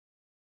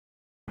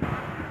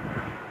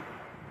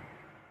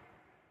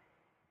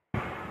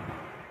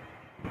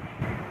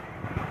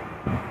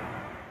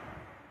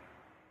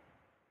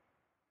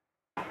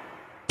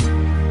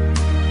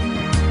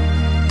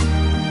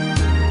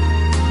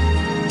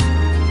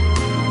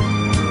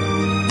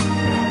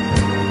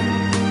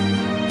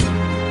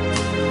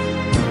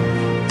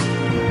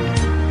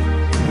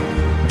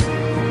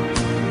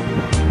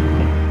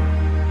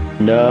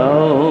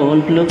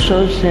Don't look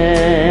so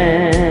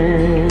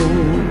sad.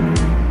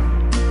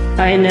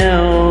 I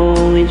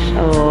know it's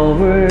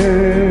over,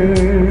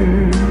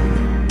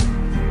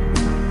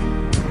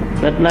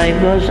 but life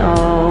goes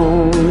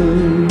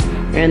on,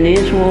 and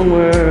this whole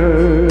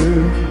world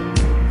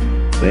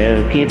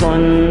will keep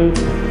on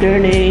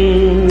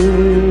turning.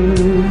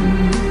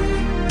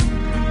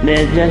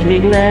 Let's just be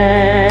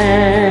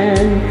glad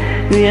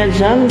we had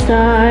some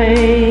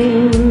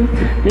time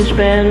to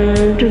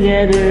spend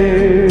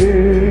together.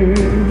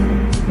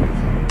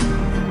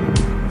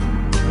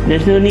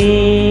 There's no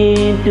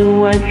need to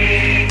watch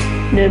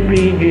the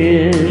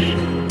bridges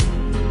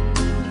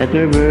that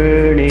were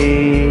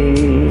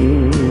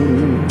burning.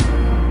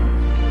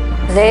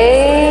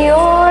 Lay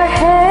your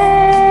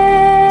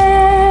head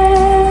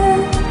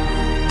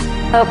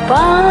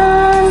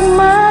upon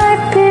my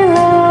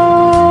pillow.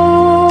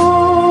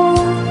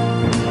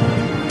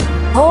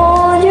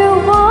 Hold your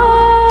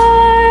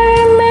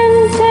warm and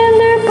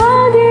tender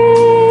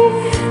body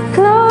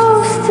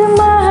close to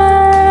mine.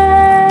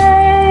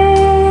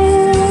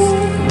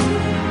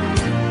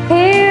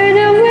 Hear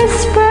the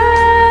whisper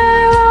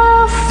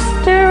of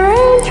the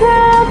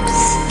raindrops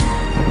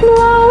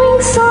blowing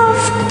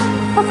soft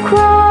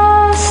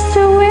across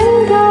the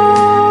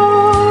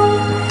window,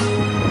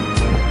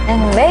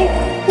 and make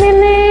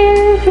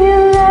believe you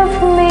love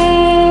me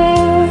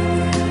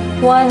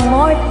one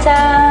more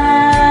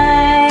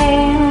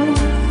time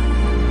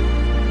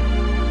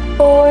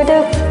for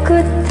the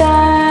good times.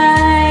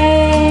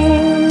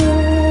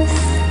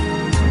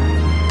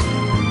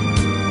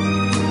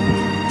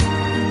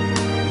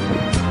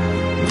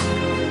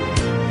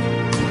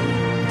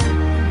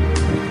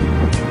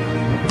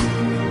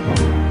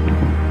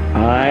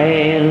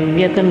 I'll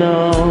get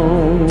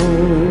along,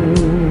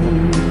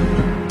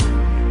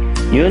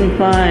 you'll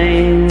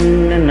find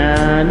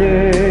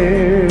another.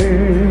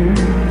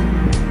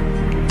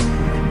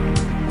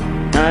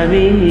 I'll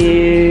be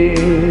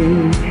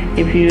here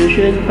if you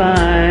should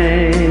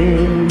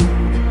find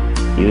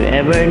you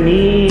ever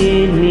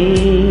need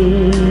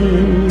me.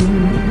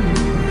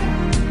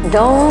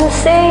 Don't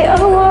say a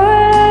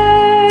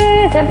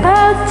word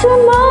about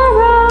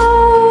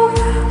tomorrow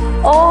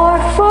or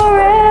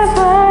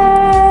forever.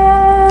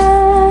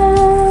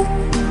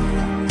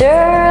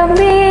 There'll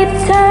be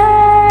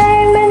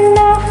time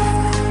enough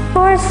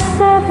for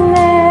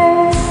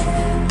sadness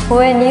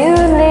when you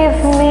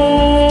leave me.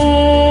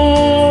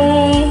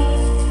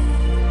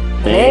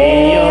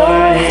 Lay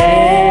your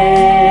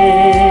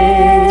head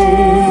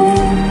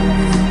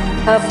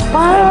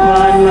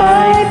upon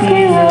my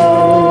pillow.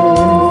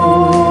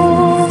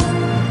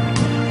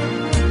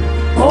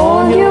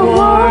 Hold your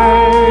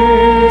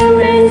warm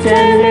and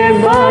tender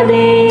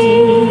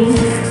body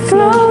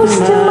close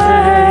to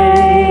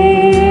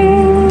mine.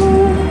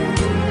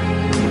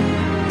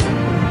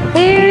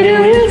 Hear the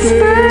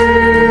whisper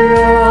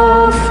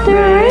of the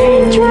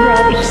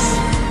raindrops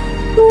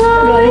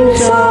blowing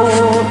soft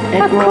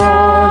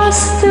across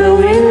the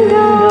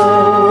window,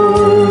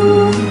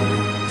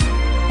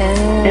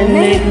 and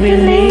make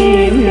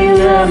believe you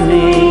love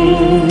me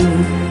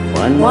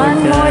one more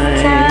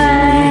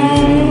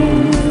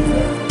time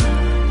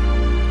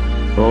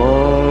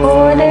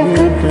for the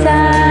good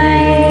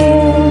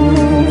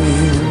times.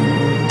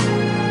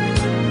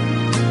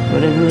 For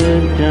the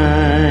good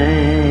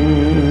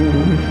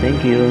times. Thank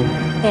you.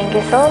 Thank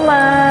you so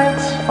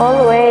much,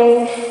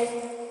 always.